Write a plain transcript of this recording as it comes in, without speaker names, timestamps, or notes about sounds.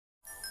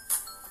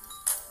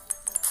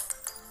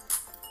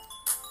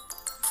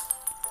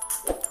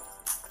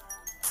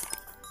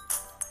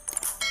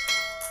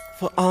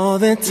For all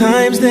the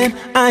times that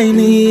I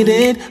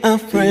needed a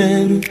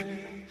friend,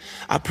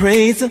 I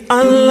prayed to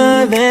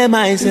Allah that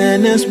my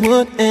sadness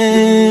would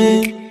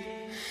end.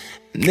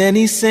 And then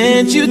He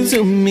sent you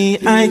to me,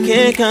 I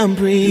can't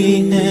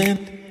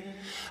comprehend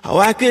how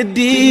I could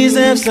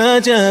deserve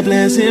such a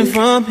blessing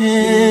from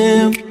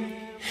Him.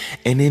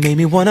 And it made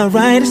me wanna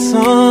write a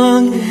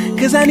song,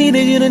 cause I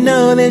needed you to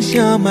know that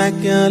you're my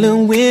girl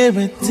and we're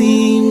a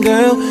team,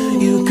 girl.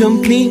 You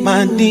complete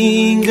my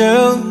dream,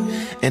 girl,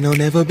 and I'll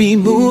never be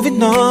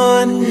moving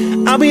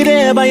on. I'll be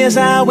there by your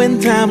side when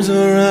times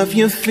are rough,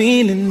 you're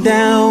feeling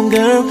down,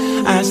 girl.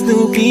 I'll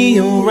still be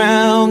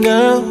around,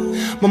 girl.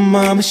 My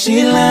mama,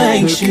 she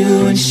likes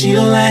you and she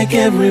don't like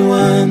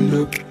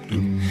everyone,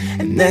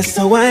 and that's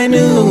how I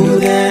knew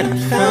that I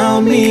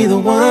found me the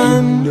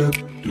one.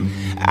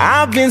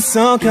 I've been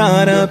so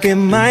caught up in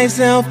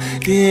myself,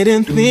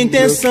 didn't think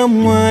that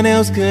someone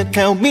else could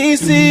help me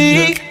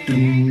see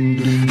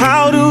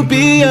how to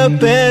be a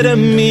better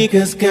me.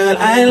 Cause girl,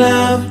 I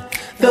love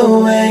the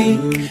way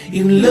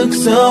you look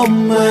so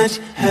much,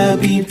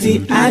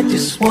 Habibti, I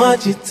just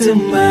want you to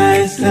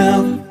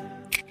myself.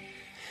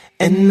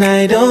 And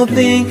I don't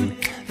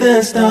think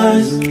the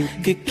stars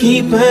could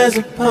keep us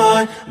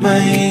apart. My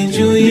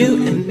angel,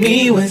 you and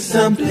me was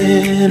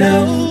something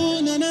else.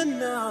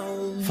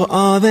 For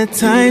all the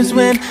times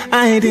when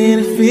I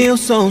didn't feel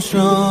so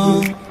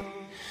strong,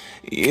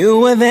 you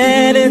were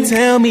there to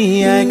tell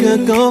me I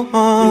could go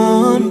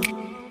on.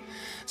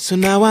 So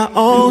now I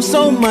owe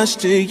so much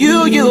to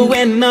you, you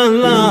and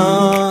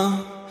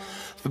Allah,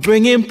 for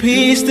bringing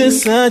peace to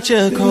such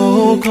a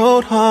cold,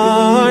 cold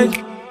heart.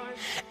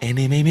 And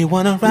it made me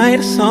wanna write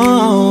a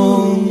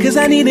song, cause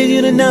I needed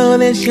you to know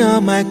that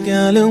you're my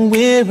girl and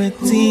we're a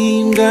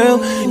team, girl.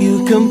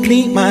 You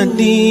complete my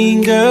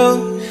dream,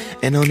 girl,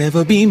 and I'll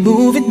never be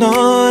moving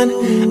on.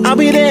 I'll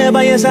be there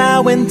by your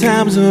side when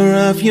times are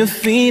rough, you're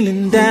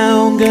feeling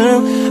down,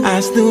 girl.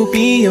 I'll still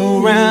be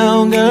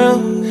around,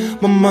 girl.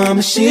 My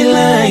mama, she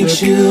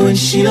likes you and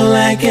she don't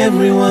like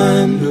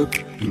everyone,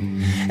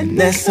 and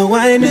that's how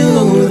I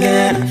knew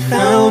that I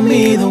found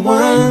me the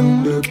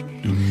one.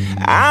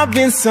 I've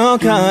been so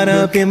caught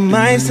up in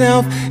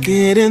myself,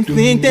 didn't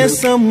think that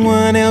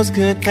someone else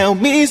could help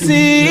me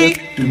see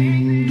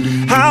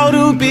how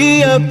to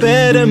be a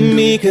better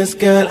me. Cause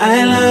girl,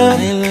 I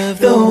love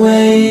the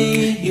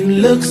way you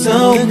look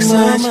so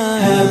much,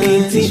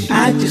 Habibti,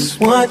 I just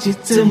want you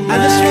to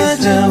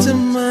myself.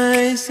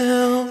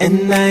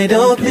 And I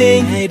don't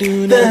think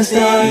the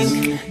stars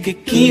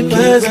could keep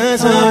us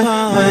apart.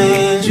 My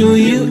angel,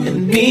 you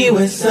and me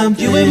was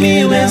something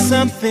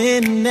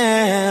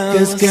else.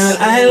 Cause girl,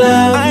 I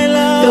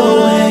love the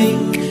way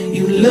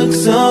you look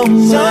so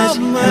much,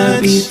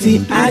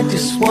 Habibti, I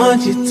just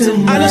want you to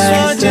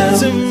myself.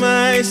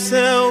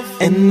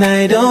 And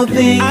I don't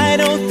think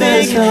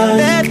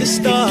that the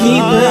stars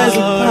keep us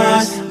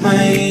apart.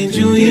 My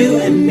angel, you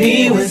and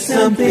me was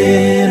something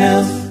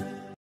else.